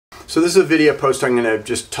So this is a video post I'm going to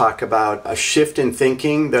just talk about a shift in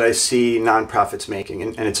thinking that I see nonprofits making,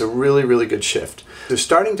 and it's a really, really good shift. They're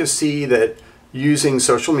starting to see that using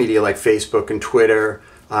social media like Facebook and Twitter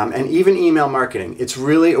and even email marketing, it's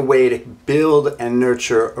really a way to build and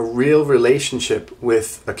nurture a real relationship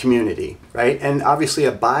with a community, right? And obviously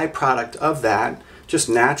a byproduct of that just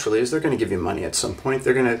naturally is they're going to give you money at some point.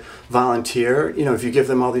 They're going to volunteer, if you give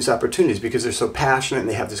them all these opportunities because they're so passionate and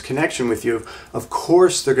they have this connection with you. Of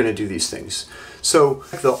course they're going to do these things. So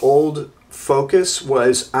the old focus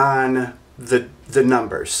was on the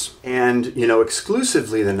numbers and,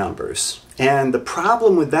 exclusively the numbers. And the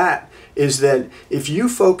problem with that is that if you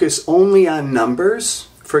focus only on numbers,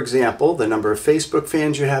 for example, the number of Facebook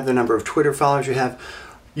fans you have, the number of Twitter followers you have,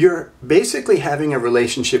 you're basically having a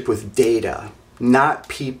relationship with data, not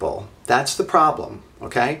people. That's the problem,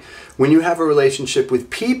 okay? When you have a relationship with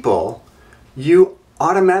people, you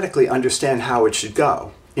automatically understand how it should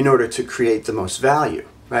go in order to create the most value,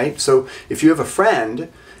 right? So if you have a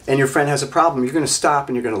friend and your friend has a problem, you're going to stop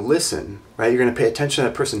and you're going to listen, right? You're going to pay attention to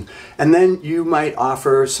that person. And then you might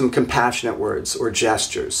offer some compassionate words or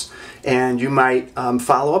gestures. And you might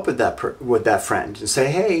follow up with that friend and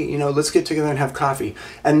say, hey, let's get together and have coffee.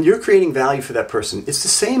 And you're creating value for that person. It's the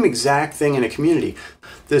same exact thing in a community.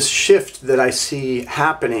 This shift that I see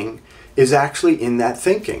happening is actually in that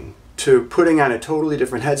thinking, to putting on a totally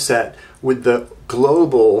different headset with the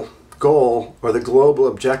global goal or the global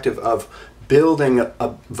objective of building a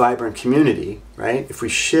vibrant community, right? If we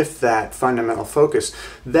shift that fundamental focus,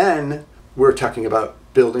 then we're talking about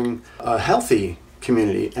building a healthy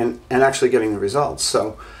community and actually getting the results.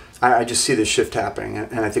 So I just see this shift happening,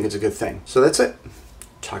 and I think it's a good thing. So that's it.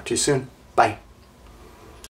 Talk to you soon. Bye.